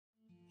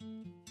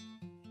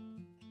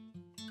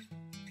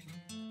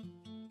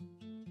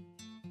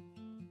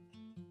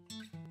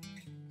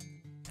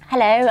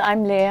Hello,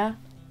 I'm Leah.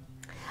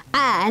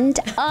 And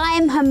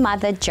I'm her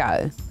mother,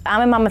 Jo.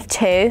 I'm a mum of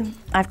two.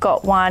 I've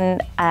got one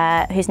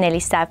who's nearly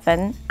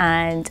 7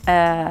 and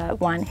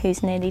one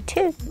who's nearly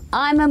 2.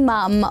 I'm a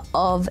mum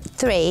of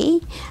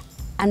 3,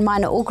 and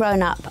mine are all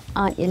grown up,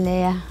 aren't you,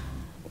 Leah?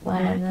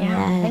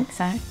 Yeah, I think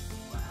so.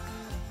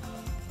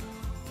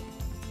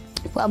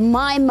 Well,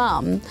 my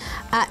mum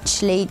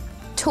actually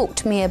talked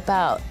to me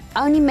about,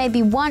 only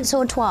maybe once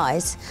or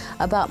twice,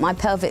 about my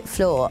pelvic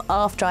floor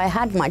after I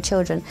had my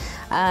children.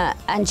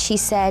 And she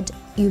said,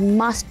 you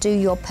must do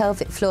your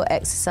pelvic floor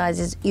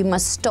exercises. You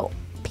must stop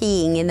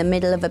peeing in the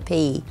middle of a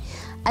pee.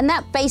 And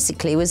that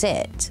basically was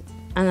it.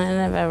 And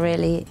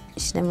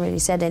she never really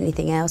said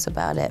anything else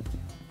about it.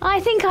 I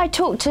think I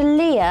talked to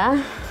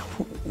Leah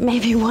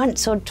maybe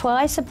once or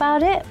twice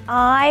about it.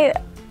 I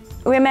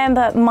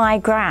remember my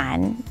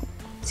gran,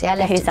 see, I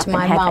left it to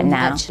my mum,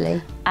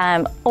 actually.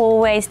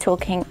 Always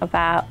talking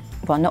about,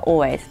 well, not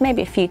always,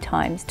 maybe a few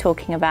times,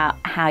 talking about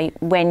how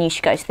when you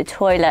should go to the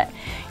toilet,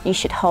 you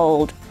should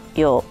hold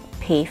your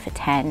pee for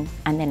 10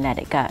 and then let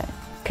it go,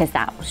 because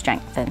that will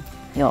strengthen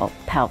your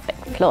pelvic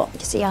floor. You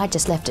see, I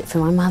just left it for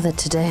my mother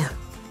to do.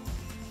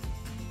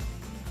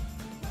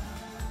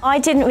 I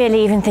didn't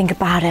really even think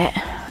about it.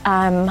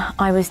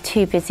 I was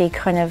too busy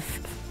kind of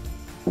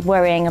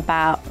worrying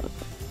about,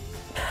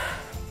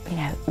 you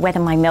know, whether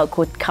my milk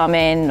would come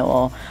in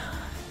or,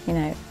 you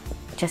know,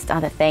 just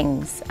other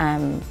things.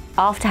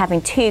 After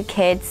having 2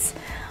 kids,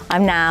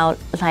 I'm now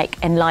like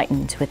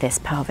enlightened with this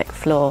pelvic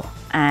floor,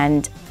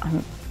 and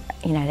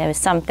you know, there were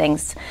some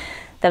things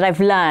that I've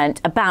learned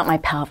about my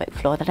pelvic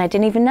floor that I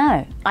didn't even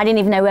know. I didn't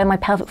even know where my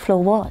pelvic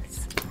floor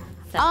was.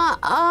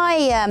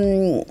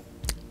 I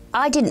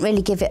didn't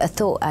really give it a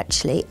thought,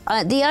 actually.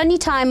 The only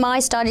time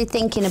I started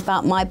thinking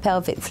about my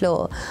pelvic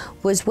floor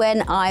was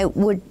when I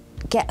would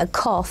get a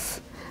cough,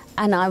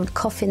 and I would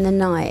cough in the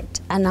night,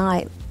 and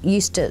I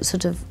used to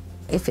sort of,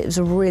 if it was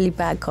a really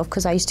bad cough,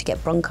 because I used to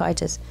get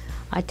bronchitis,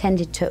 I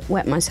tended to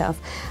wet myself.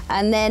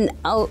 And then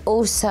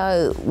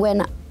also,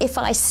 if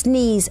I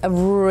sneeze a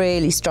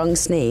really strong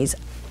sneeze,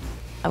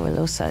 I will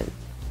also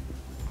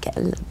get a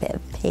little bit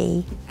of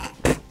pee.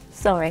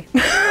 Sorry.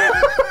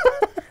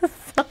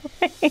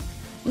 Sorry.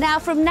 Now,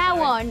 from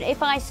now on,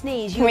 if I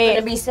sneeze, you're going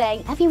to be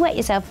saying, have you wet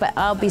yourself? But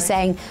I'll be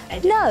saying,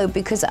 no,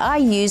 because I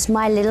use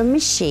my little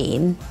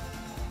machine.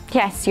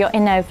 Yes, your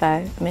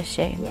INNOVO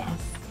machine.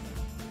 Yes.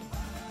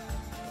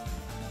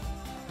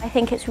 I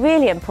think it's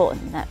really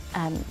important that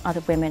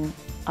other women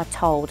are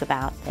told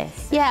about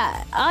this.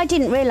 Yeah, I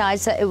didn't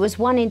realise that it was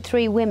 1 in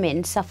 3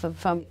 women suffer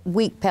from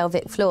weak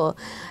pelvic floor.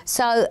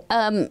 So,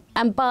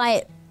 and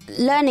by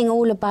learning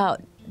all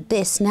about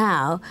this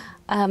now,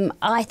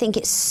 I think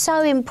it's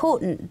so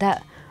important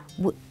that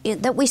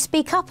we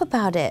speak up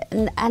about it,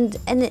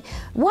 and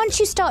once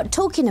you start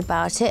talking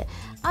about it,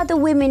 other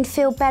women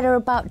feel better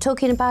about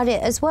talking about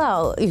it as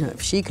well. You know,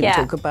 if she can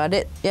talk about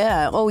it,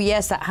 yeah. Oh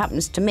yes, that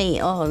happens to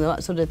me. Oh,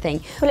 that sort of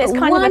thing. Well, it's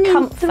kind of a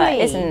comfort,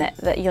 isn't it,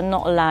 that you're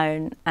not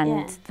alone,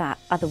 and that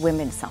other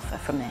women suffer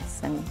from this,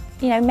 and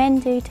you know, men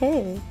do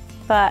too.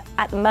 But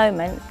at the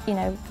moment, you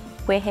know,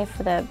 we're here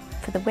for the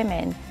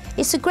women.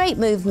 It's a great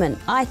movement.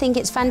 I think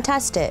it's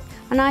fantastic,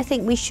 and I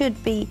think we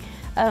should be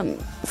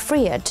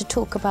freer to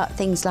talk about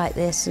things like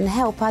this and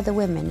help other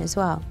women as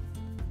well.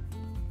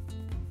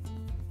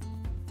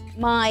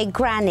 My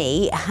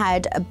granny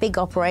had a big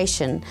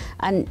operation,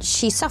 and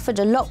she suffered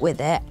a lot with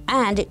it,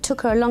 and it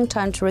took her a long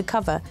time to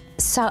recover.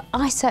 So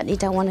I certainly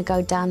don't want to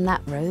go down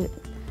that route.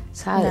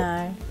 So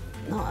no,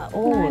 not at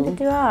all. Neither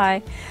do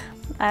I.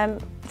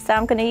 So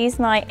I'm going to use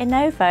my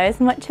INNOVO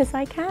as much as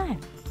I can.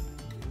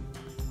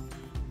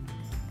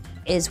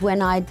 Is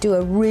when I do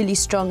a really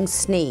strong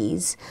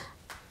sneeze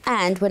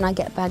and when I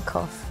get a bad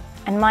cough.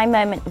 And my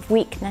moment of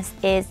weakness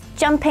is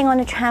jumping on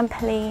a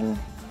trampoline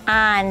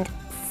and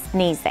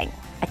sneezing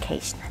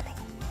occasionally.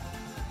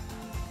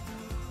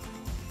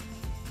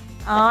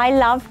 I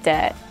loved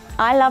it.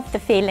 I loved the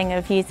feeling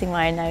of using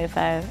my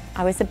INNOVO.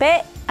 I was a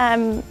bit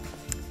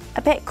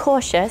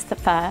cautious at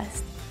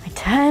first. I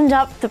turned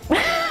up the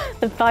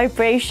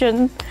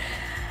vibration,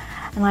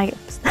 and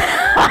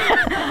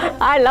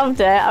I loved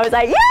it. I was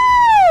like, yeah!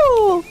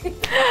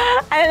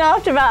 And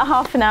after about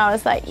half an hour, I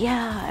was like,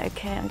 yeah,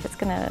 okay, I'm just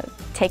gonna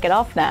take it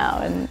off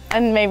now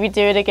and maybe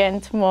do it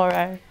again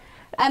tomorrow.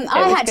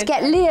 I had to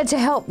get Leah to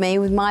help me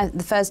with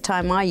the first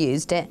time I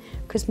used it,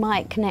 because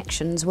my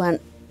connections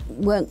weren't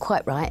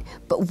quite right.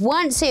 But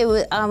once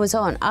I was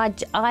on,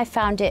 I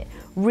found it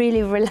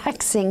really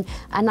relaxing,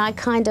 and I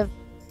kind of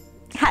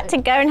had to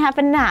go and have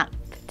a nap,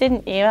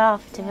 didn't you,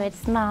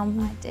 afterwards, Mum?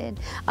 I did.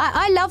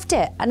 I loved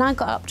it, and I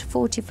got up to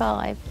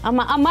 45.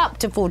 I'm up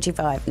to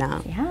 45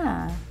 now.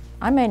 Yeah,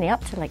 I'm only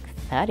up to like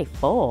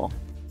 34.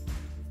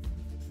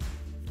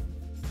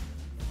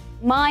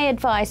 My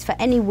advice for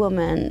any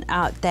woman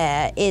out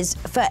there is,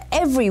 for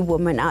every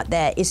woman out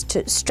there, is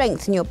to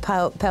strengthen your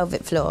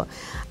pelvic floor,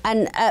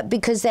 and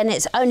because then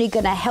it's only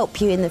going to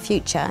help you in the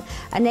future.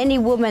 And any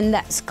woman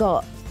that's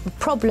got a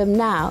problem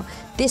now,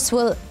 this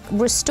will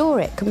restore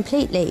it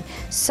completely.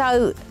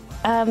 So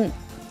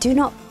do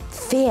not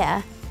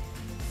fear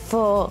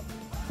for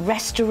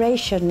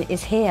restoration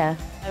is here.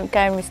 Go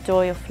and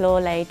restore your floor,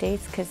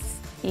 ladies, because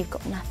you've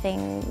got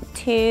nothing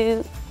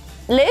to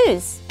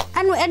lose.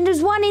 And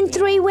there's 1 in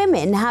 3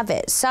 women have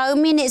it. So, I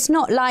mean, it's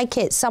not like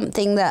it's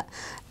something that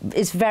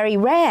is very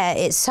rare.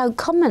 It's so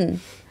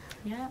common.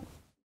 Yeah.